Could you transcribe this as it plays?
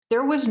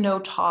There was no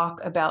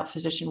talk about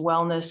physician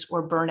wellness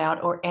or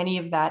burnout or any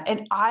of that.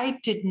 And I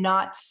did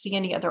not see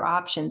any other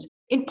options,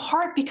 in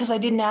part because I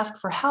didn't ask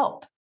for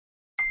help.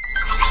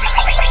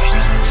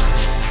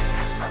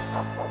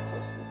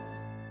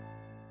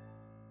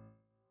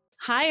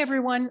 Hi,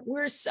 everyone.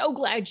 We're so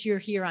glad you're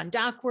here on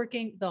Doc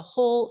Working, the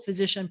Whole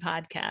Physician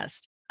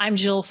Podcast. I'm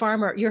Jill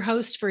Farmer, your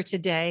host for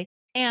today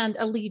and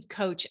a lead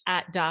coach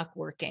at Doc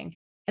Working.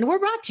 And we're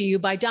brought to you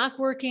by Doc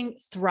Working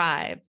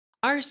Thrive,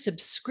 our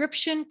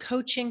subscription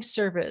coaching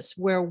service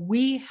where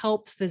we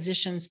help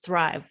physicians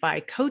thrive by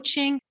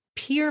coaching,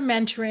 peer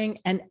mentoring,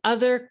 and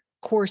other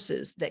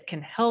courses that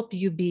can help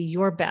you be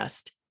your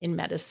best in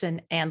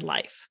medicine and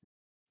life.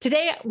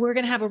 Today, we're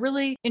going to have a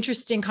really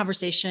interesting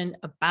conversation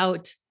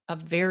about a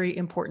very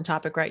important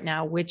topic right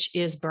now, which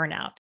is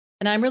burnout.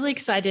 And I'm really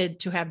excited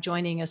to have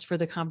joining us for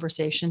the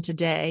conversation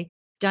today,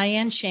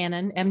 Diane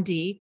Shannon,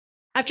 MD.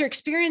 After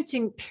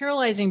experiencing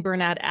paralyzing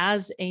burnout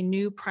as a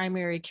new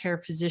primary care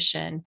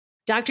physician,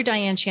 Dr.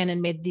 Diane Shannon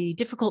made the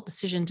difficult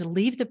decision to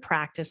leave the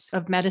practice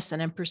of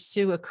medicine and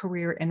pursue a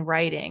career in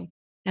writing.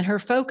 And her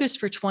focus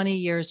for 20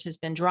 years has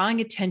been drawing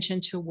attention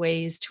to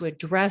ways to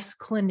address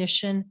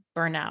clinician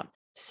burnout,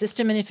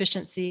 system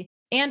inefficiency,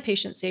 and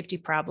patient safety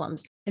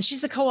problems. And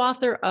she's the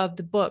co-author of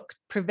the book,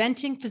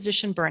 Preventing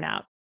Physician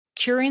Burnout,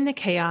 Curing the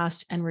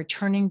Chaos and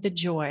Returning the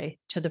Joy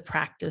to the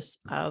Practice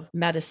of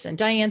Medicine.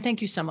 Diane,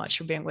 thank you so much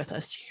for being with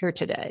us here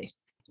today.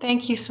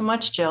 Thank you so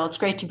much, Jill. It's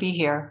great to be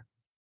here.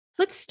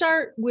 Let's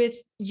start with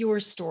your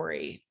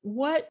story.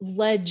 What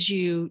led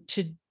you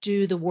to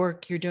do the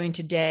work you're doing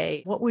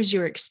today? What was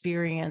your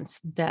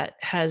experience that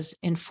has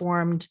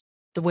informed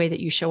the way that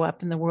you show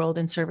up in the world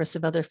in service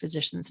of other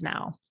physicians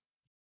now?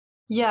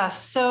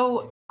 Yes.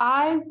 So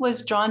I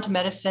was drawn to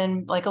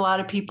medicine like a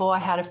lot of people. I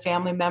had a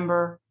family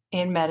member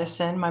in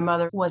medicine. My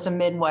mother was a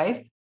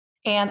midwife,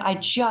 and I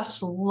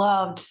just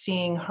loved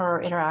seeing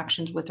her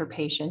interactions with her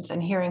patients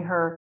and hearing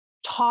her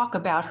talk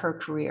about her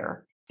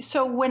career.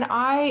 So when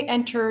I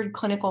entered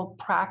clinical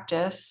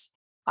practice,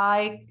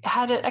 I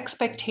had an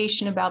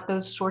expectation about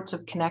those sorts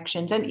of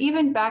connections. And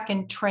even back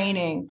in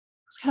training,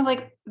 it's kind of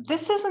like,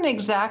 this isn't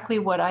exactly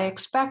what I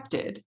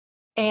expected.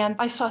 And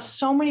I saw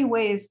so many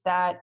ways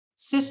that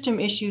system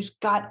issues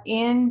got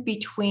in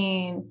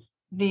between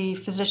the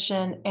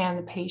physician and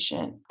the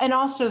patient, and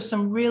also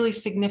some really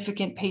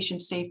significant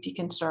patient safety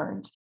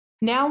concerns.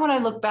 Now, when I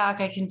look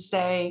back, I can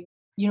say,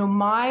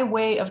 my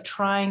way of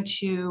trying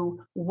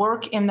to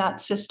work in that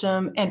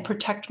system and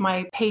protect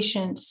my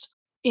patients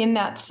in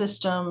that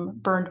system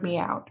burned me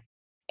out.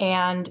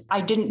 And I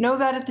didn't know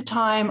that at the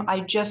time. I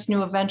just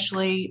knew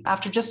eventually,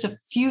 after just a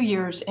few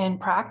years in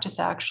practice,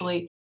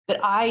 actually, that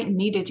I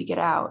needed to get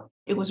out.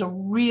 It was a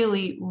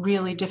really,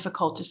 really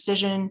difficult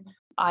decision.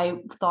 I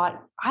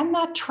thought, I'm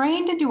not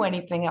trained to do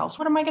anything else.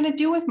 What am I going to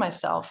do with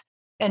myself?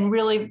 And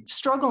really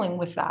struggling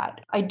with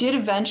that. I did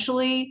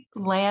eventually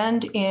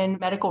land in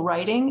medical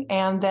writing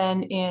and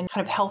then in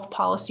kind of health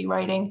policy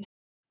writing.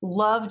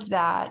 Loved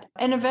that.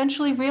 And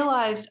eventually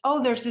realized,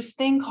 there's this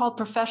thing called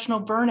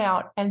professional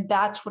burnout. And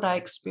that's what I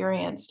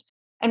experienced.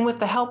 And with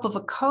the help of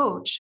a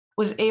coach,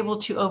 was able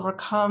to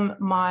overcome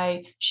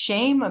my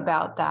shame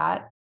about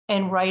that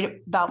and write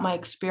about my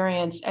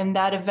experience. And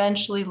that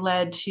eventually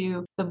led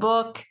to the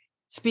book,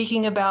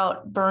 speaking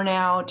about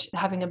burnout,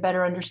 having a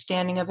better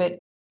understanding of it.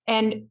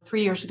 And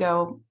 3 years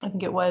ago, I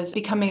think it was,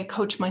 becoming a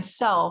coach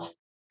myself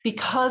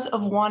because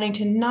of wanting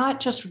to not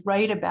just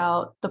write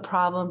about the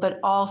problem, but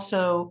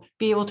also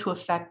be able to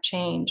affect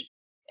change.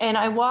 And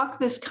I walk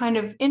this kind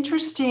of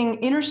interesting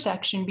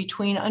intersection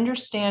between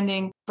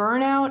understanding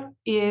burnout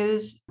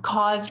is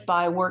caused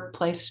by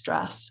workplace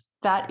stress.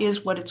 That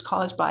is what it's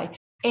caused by.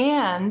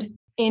 And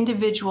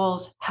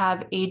individuals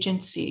have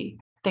agency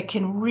that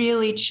can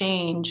really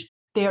change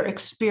their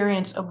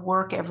experience of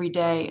work every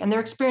day and their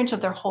experience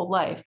of their whole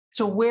life.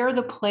 So where are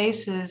the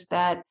places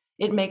that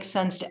it makes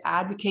sense to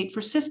advocate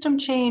for system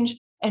change?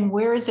 And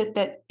where is it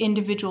that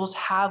individuals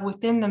have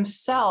within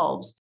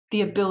themselves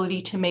the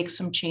ability to make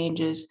some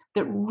changes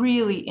that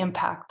really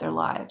impact their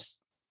lives?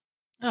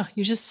 Oh,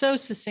 you just so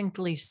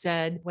succinctly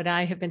said what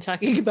I have been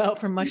talking about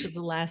for much of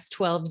the last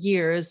 12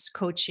 years,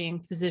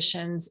 coaching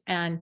physicians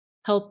and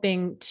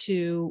helping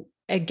to,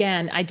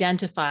 again,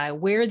 identify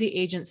where the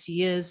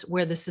agency is,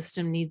 where the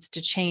system needs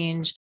to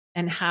change,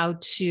 and how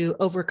to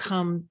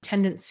overcome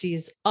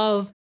tendencies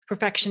of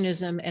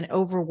perfectionism and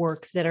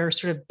overwork that are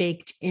sort of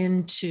baked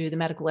into the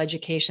medical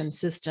education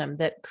system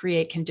that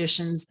create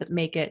conditions that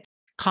make it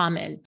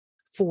common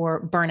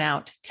for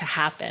burnout to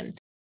happen.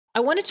 I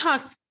want to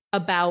talk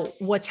about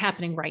what's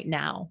happening right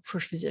now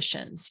for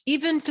physicians,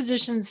 even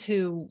physicians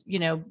who,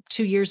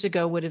 2 years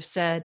ago would have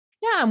said,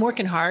 yeah, I'm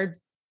working hard,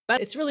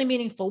 but it's really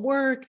meaningful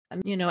work.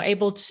 I'm,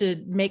 able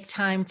to make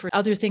time for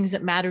other things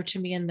that matter to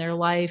me in their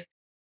life.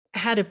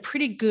 Had a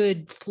pretty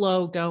good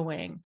flow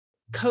going.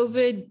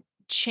 COVID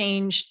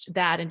changed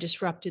that and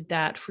disrupted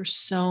that for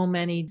so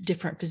many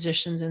different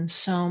physicians in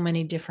so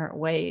many different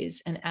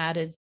ways and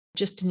added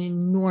just an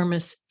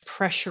enormous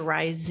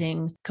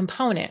pressurizing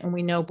component. And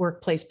we know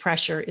workplace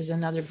pressure is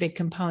another big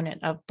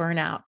component of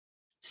burnout.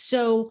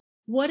 So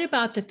What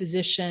about the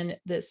physician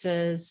that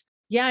says,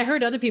 yeah, I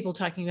heard other people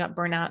talking about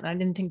burnout and I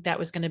didn't think that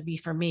was going to be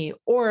for me?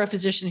 Or a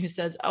physician who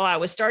says, oh, I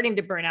was starting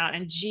to burn out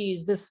and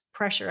geez, this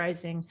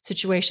pressurizing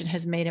situation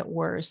has made it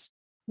worse.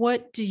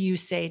 What do you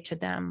say to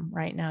them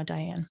right now,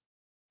 Diane?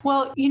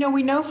 Well,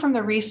 we know from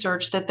the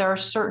research that there are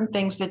certain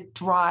things that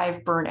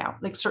drive burnout,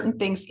 like certain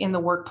things in the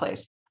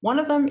workplace. One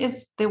of them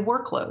is the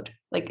workload,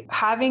 like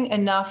having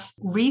enough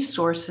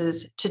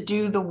resources to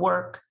do the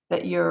work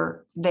that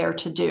you're there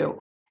to do.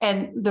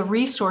 And the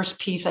resource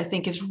piece, I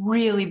think, has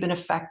really been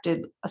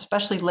affected,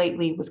 especially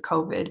lately with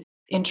COVID,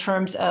 in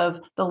terms of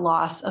the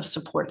loss of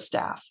support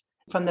staff.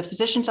 From the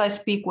physicians I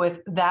speak with,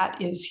 that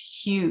is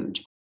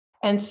huge.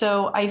 And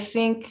so I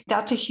think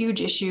that's a huge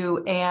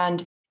issue.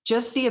 And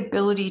just the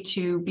ability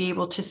to be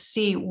able to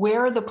see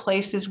where are the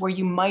places where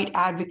you might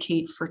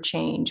advocate for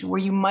change,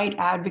 where you might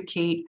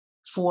advocate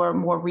for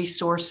more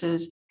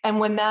resources. And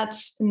when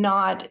that's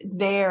not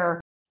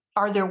there,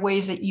 are there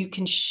ways that you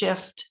can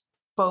shift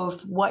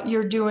both what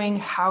you're doing,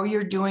 how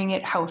you're doing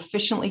it, how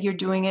efficiently you're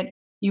doing it?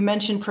 You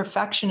mentioned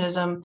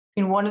perfectionism.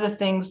 And one of the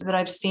things that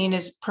I've seen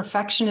is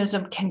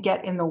perfectionism can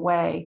get in the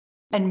way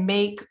and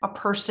make a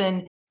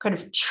person kind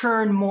of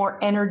churn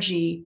more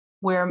energy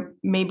where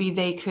maybe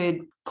they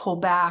could pull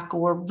back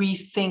or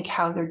rethink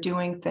how they're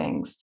doing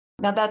things.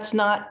 Now, that's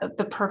not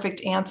the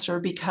perfect answer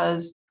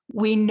because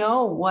we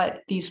know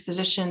what these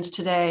physicians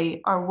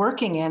today are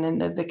working in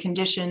and the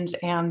conditions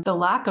and the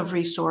lack of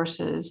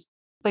resources.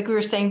 Like we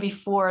were saying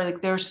before, like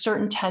there are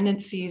certain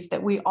tendencies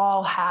that we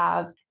all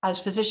have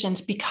as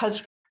physicians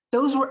because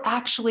those were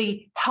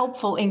actually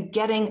helpful in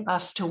getting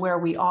us to where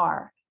we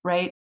are,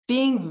 right?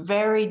 Being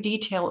very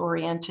detail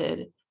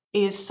oriented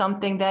is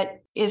something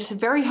that is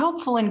very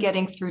helpful in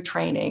getting through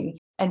training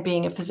and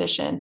being a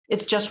physician.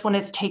 It's just when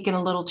it's taken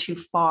a little too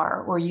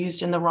far or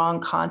used in the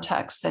wrong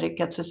context that it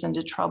gets us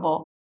into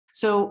trouble.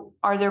 So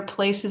are there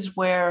places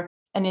where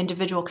an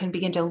individual can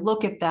begin to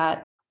look at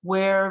that?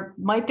 Where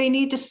might they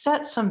need to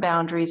set some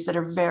boundaries that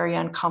are very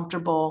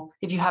uncomfortable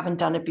if you haven't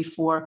done it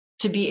before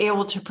to be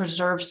able to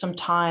preserve some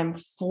time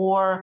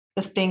for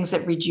the things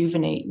that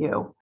rejuvenate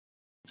you?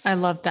 I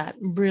love that.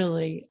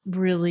 Really,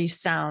 really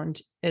sound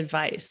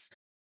advice.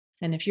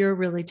 And if you're a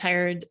really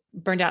tired,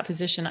 burned out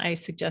physician, I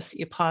suggest that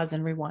you pause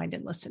and rewind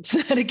and listen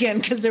to that again,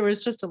 because there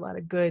was just a lot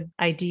of good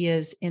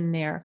ideas in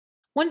there.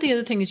 One of the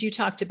other things you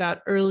talked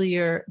about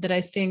earlier that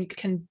I think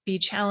can be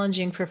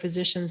challenging for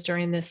physicians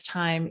during this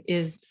time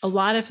is a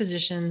lot of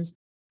physicians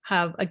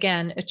have,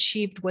 again,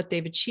 achieved what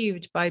they've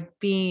achieved by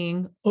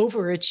being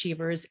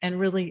overachievers and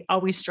really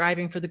always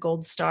striving for the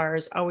gold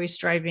stars, always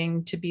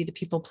striving to be the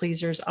people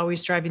pleasers, always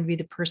striving to be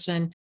the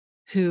person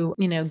who,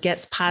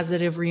 gets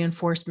positive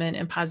reinforcement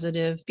and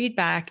positive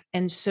feedback.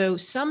 And so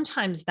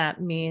sometimes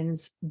that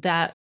means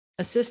that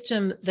a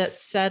system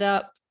that's set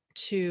up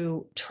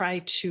to try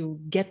to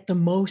get the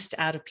most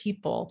out of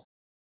people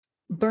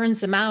burns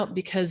them out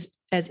because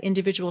as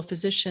individual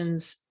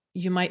physicians,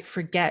 you might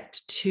forget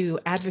to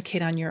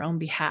advocate on your own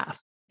behalf.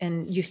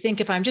 And you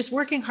think if I'm just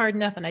working hard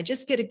enough and I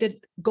just get a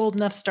good gold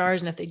enough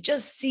stars, and if they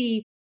just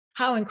see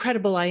how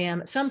incredible I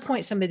am, at some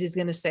point somebody's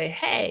going to say,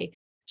 hey,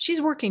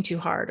 she's working too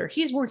hard or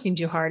he's working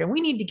too hard and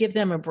we need to give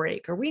them a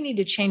break or we need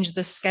to change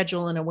the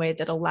schedule in a way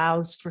that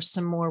allows for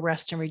some more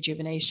rest and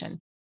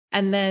rejuvenation.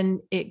 And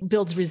then it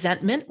builds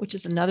resentment, which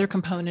is another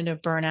component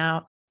of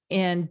burnout.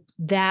 And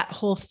that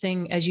whole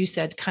thing, as you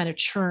said, kind of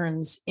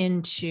churns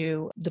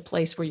into the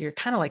place where you're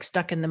kind of like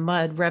stuck in the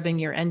mud, revving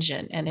your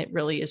engine, and it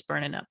really is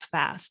burning up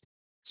fast.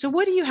 So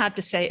what do you have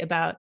to say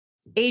about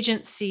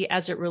agency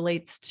as it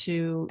relates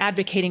to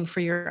advocating for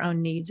your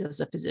own needs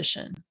as a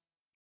physician?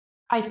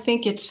 I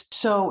think it's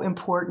so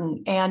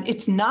important. And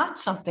it's not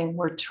something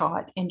we're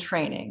taught in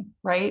training,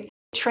 right?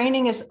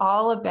 Training is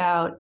all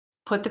about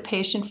put the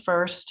patient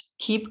first,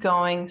 keep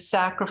going,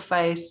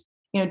 sacrifice,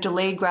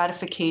 delayed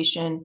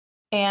gratification.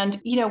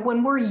 And,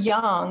 when we're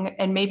young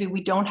and maybe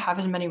we don't have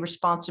as many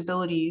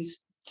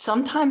responsibilities,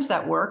 sometimes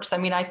that works. I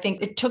mean, I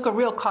think it took a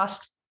real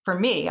cost for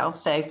me, I'll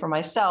say for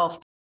myself.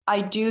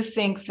 I do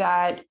think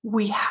that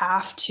we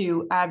have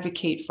to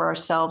advocate for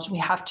ourselves. We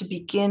have to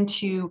begin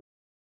to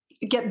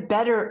get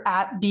better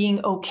at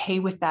being okay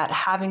with that,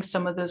 having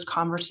some of those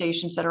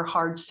conversations that are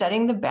hard,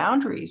 setting the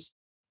boundaries,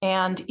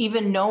 and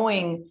even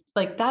knowing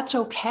like that's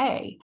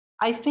okay.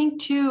 I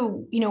think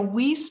too,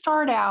 we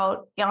start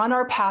out on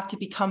our path to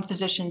become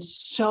physicians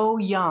so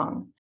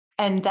young,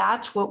 and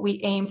that's what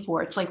we aim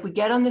for. It's like we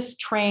get on this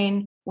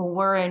train when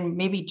we're in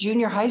maybe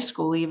junior high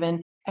school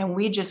even, and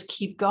we just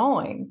keep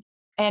going.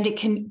 And it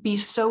can be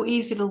so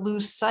easy to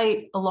lose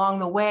sight along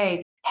the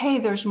way. Hey,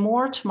 there's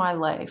more to my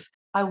life.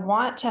 I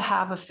want to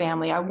have a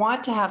family. I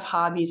want to have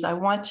hobbies. I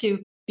want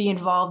to be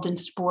involved in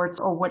sports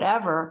or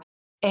whatever.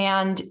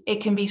 And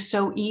it can be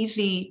so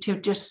easy to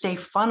just stay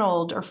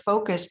funneled or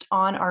focused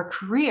on our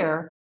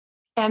career.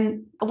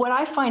 And what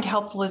I find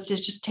helpful is to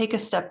just take a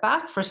step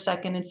back for a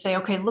second and say,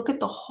 okay, look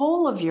at the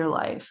whole of your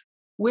life.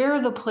 Where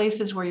are the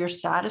places where you're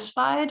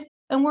satisfied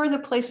and where are the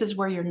places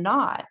where you're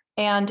not?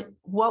 And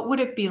what would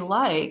it be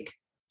like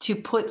to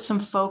put some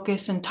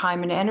focus and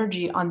time and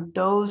energy on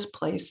those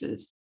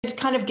places? It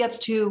kind of gets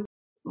to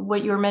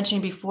what you were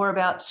mentioning before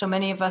about so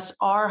many of us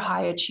are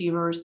high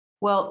achievers.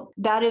 Well,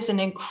 that is an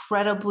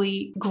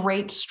incredibly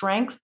great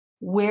strength.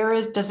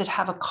 Does it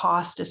have a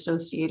cost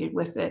associated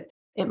with it?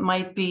 It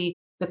might be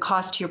the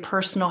cost to your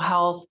personal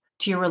health,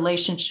 to your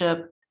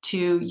relationship,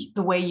 to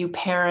the way you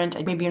parent,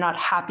 and maybe you're not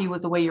happy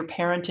with the way you're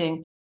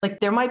parenting. Like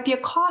there might be a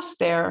cost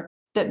there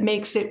that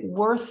makes it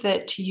worth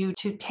it to you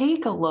to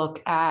take a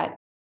look at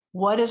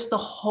what is the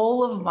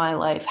whole of my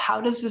life? How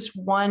does this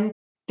one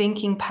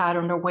thinking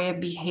pattern or way of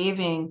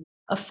behaving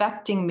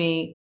affecting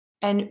me?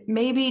 And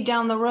maybe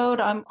down the road,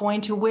 I'm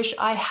going to wish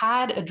I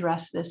had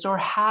addressed this or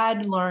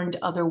had learned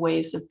other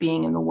ways of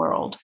being in the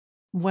world.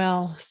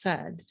 Well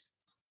said.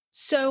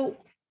 So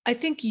I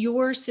think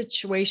your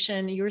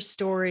situation, your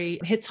story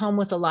hits home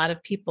with a lot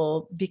of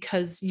people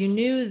because you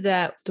knew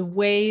that the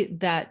way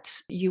that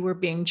you were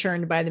being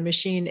churned by the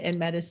machine in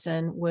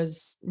medicine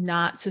was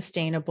not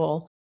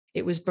sustainable.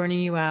 It was burning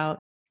you out.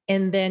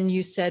 And then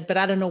you said, but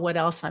I don't know what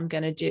else I'm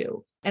going to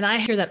do. And I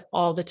hear that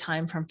all the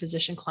time from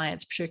physician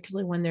clients,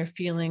 particularly when they're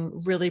feeling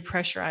really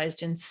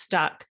pressurized and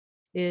stuck,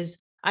 is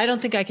I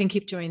don't think I can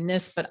keep doing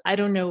this, but I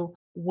don't know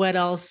what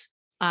else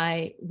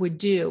I would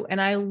do.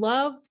 And I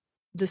love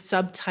the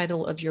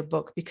subtitle of your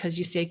book because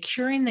you say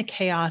curing the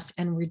chaos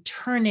and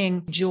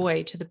returning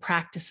joy to the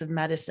practice of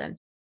medicine.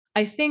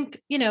 I think,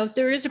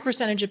 there is a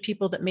percentage of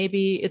people that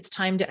maybe it's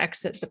time to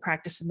exit the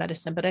practice of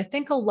medicine, but I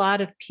think a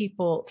lot of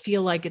people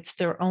feel like it's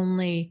their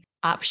only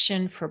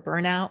option for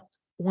burnout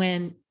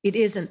when it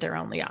isn't their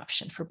only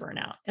option for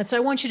burnout. And so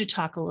I want you to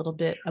talk a little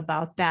bit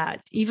about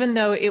that. Even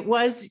though it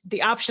was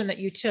the option that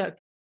you took,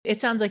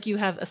 it sounds like you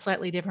have a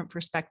slightly different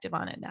perspective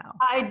on it now.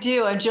 I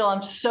do. And Jill,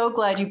 I'm so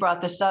glad you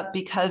brought this up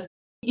because,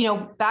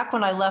 back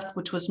when I left,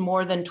 which was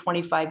more than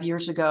 25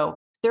 years ago,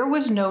 there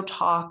was no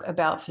talk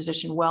about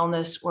physician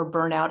wellness or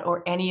burnout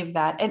or any of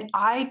that. And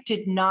I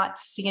did not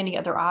see any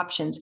other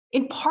options,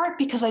 in part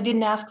because I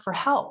didn't ask for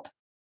help.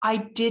 I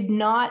did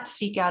not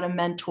seek out a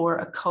mentor,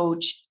 a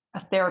coach, a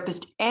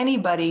therapist,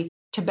 anybody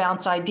to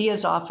bounce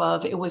ideas off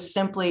of. It was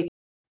simply,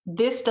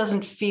 this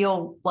doesn't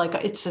feel like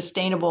it's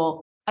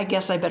sustainable. I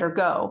guess I better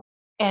go.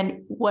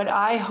 And what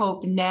I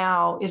hope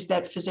now is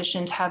that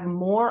physicians have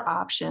more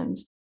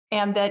options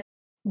and that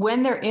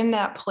when they're in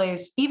that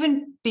place,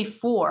 even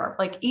before,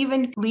 like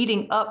even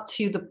leading up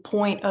to the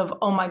point of,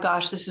 oh my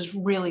gosh, this is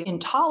really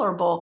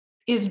intolerable,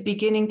 is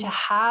beginning to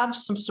have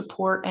some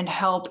support and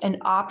help and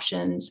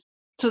options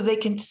so they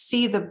can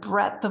see the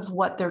breadth of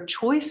what their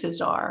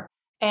choices are.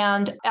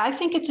 And I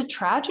think it's a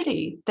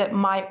tragedy that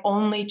my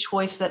only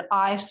choice that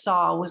I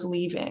saw was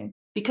leaving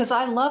because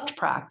I loved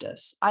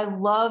practice. I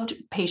loved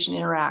patient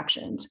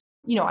interactions.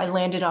 I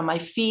landed on my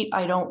feet.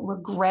 I don't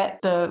regret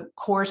the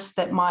course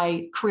that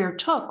my career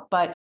took,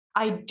 but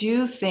I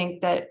do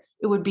think that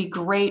it would be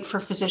great for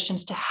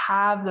physicians to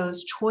have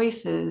those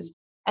choices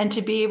and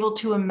to be able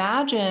to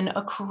imagine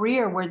a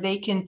career where they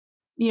can,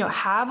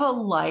 have a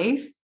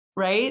life,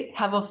 right?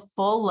 Have a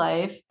full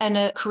life and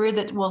a career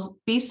that will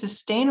be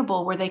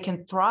sustainable where they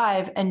can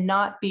thrive and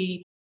not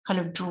be kind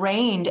of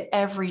drained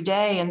every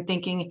day and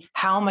thinking,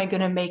 how am I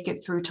going to make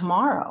it through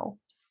tomorrow?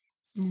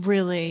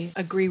 Really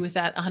agree with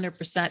that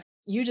 100%.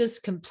 You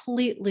just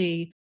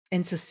completely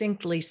and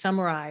succinctly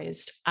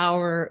summarized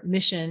our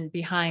mission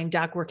behind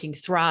Doc Working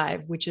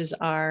Thrive, which is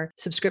our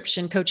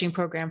subscription coaching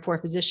program for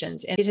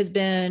physicians. And it has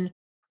been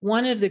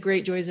one of the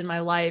great joys in my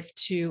life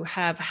to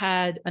have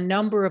had a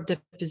number of the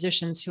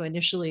physicians who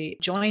initially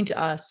joined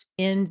us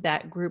in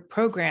that group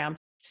program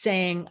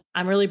saying,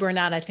 I'm really burned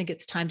out. I think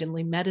it's time to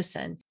leave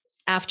medicine.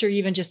 After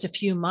even just a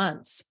few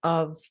months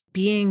of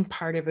being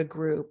part of a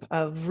group,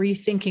 of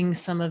rethinking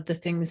some of the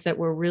things that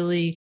were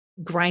really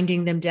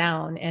grinding them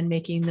down and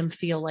making them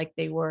feel like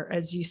they were,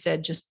 as you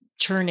said, just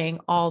churning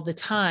all the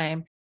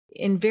time.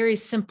 In very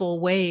simple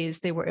ways,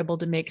 they were able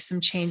to make some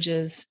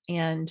changes,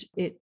 and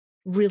it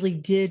really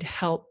did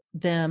help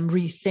them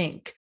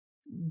rethink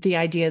the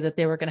idea that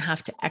they were going to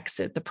have to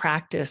exit the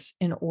practice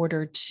in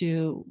order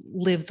to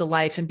live the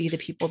life and be the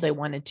people they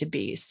wanted to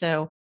be.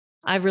 So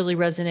I really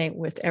resonate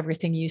with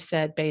everything you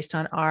said based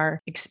on our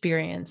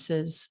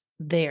experiences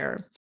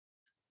there.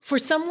 For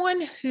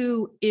someone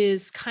who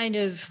is kind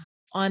of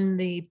on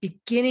the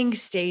beginning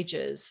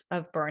stages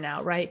of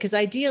burnout, right? Because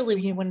ideally,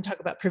 you want to talk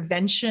about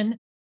prevention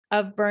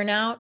of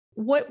burnout.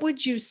 What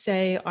would you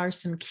say are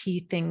some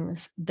key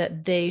things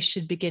that they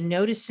should begin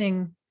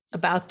noticing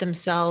about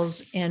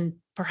themselves and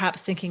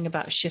perhaps thinking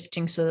about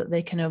shifting so that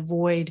they can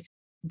avoid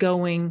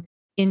going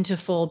into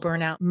full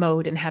burnout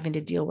mode and having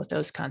to deal with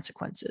those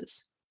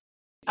consequences?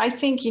 I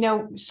think,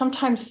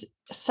 sometimes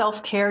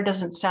self-care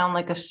doesn't sound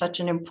like such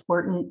an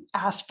important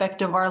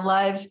aspect of our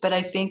lives, but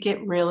I think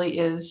it really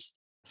is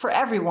for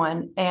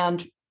everyone.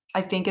 And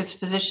I think as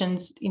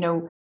physicians,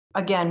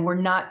 again, we're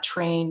not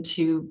trained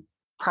to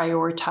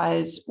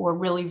prioritize or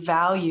really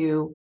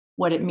value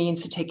what it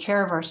means to take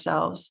care of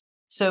ourselves.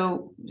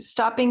 So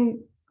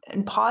stopping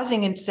and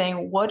pausing and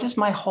saying, what does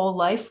my whole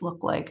life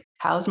look like?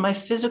 How's my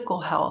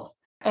physical health?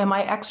 Am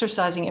I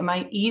exercising? Am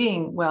I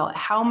eating well?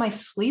 How am I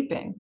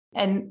sleeping?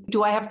 And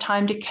do I have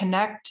time to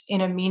connect in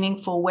a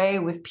meaningful way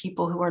with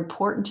people who are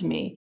important to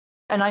me?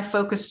 And I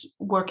focus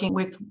working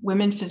with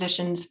women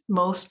physicians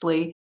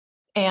mostly.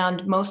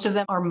 And most of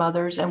them are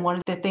mothers. And one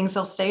of the things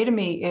they'll say to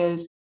me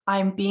is,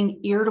 I'm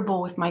being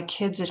irritable with my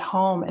kids at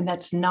home, and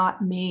that's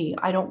not me.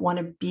 I don't want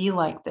to be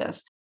like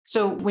this.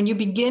 So when you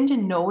begin to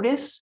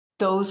notice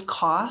those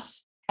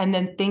costs and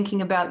then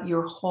thinking about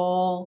your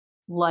whole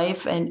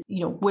life and,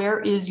 where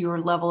is your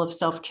level of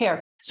self-care?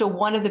 So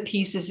one of the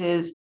pieces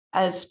is,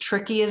 as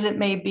tricky as it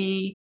may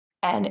be,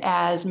 and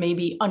as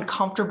maybe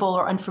uncomfortable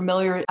or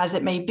unfamiliar as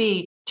it may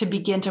be, to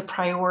begin to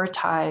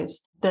prioritize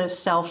the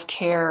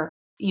self-care,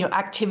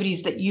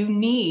 activities that you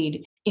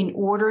need in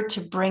order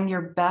to bring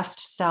your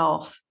best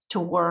self to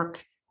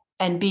work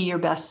and be your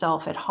best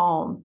self at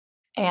home.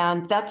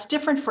 And that's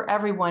different for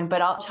everyone.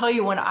 But I'll tell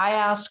you, when I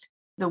ask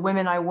the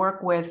women I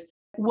work with,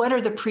 what are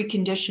the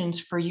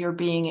preconditions for your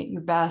being at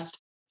your best?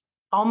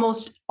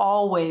 Almost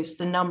always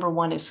the number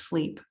one is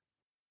sleep.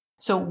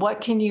 So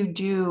what can you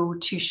do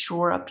to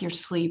shore up your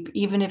sleep,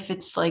 even if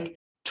it's like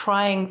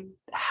trying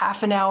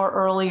half an hour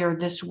earlier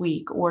this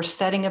week, or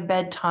setting a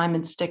bedtime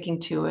and sticking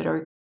to it,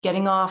 or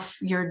getting off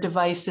your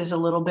devices a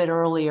little bit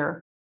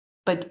earlier,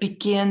 but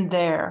begin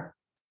there.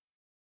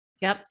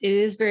 Yep, it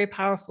is very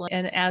powerful.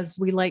 And as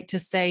we like to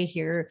say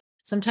here,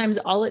 sometimes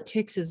all it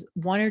takes is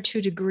 1 or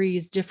 2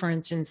 degrees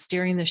difference in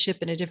steering the ship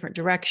in a different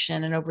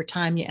direction. And over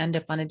time, you end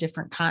up on a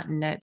different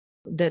continent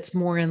that's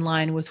more in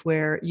line with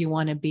where you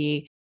want to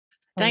be.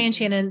 Diane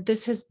Shannon,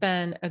 this has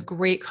been a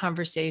great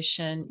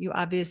conversation. You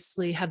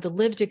obviously have the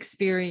lived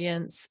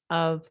experience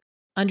of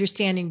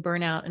understanding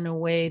burnout in a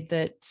way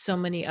that so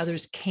many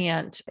others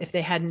can't if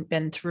they hadn't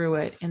been through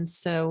it. And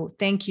so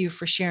thank you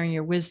for sharing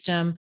your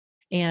wisdom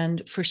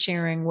and for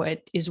sharing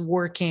what is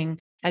working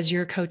as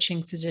you're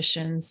coaching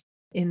physicians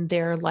in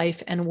their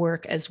life and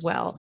work as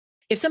well.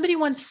 If somebody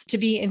wants to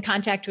be in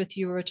contact with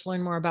you or to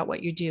learn more about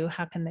what you do,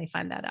 how can they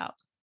find that out?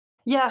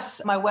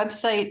 Yes, my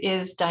website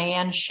is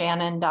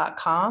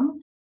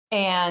dianeshannon.com,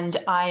 and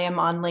I am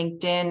on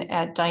LinkedIn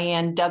at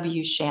Diane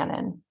W.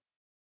 Shannon.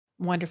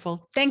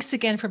 Wonderful. Thanks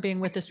again for being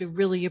with us. We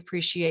really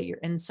appreciate your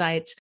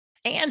insights.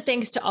 And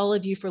thanks to all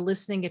of you for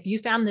listening. If you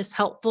found this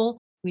helpful,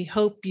 we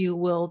hope you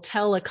will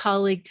tell a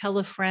colleague, tell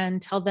a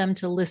friend, tell them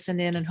to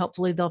listen in, and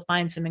hopefully they'll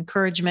find some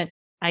encouragement,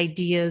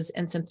 ideas,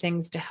 and some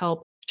things to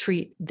help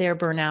treat their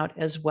burnout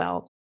as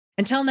well.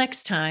 Until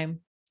next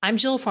time, I'm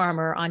Jill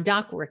Farmer on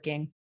Doc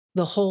Working,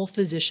 the Whole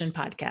Physician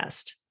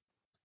Podcast.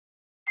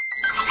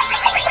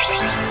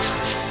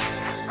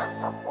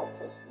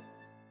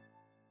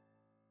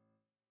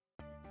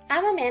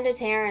 I'm Amanda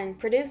Taryn,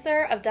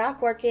 producer of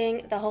Doc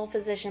Working, the Whole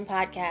Physician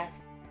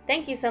Podcast.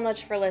 Thank you so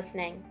much for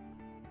listening.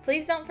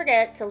 Please don't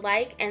forget to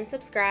like and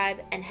subscribe,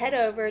 and head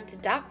over to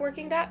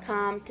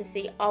docworking.com to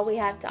see all we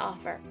have to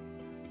offer.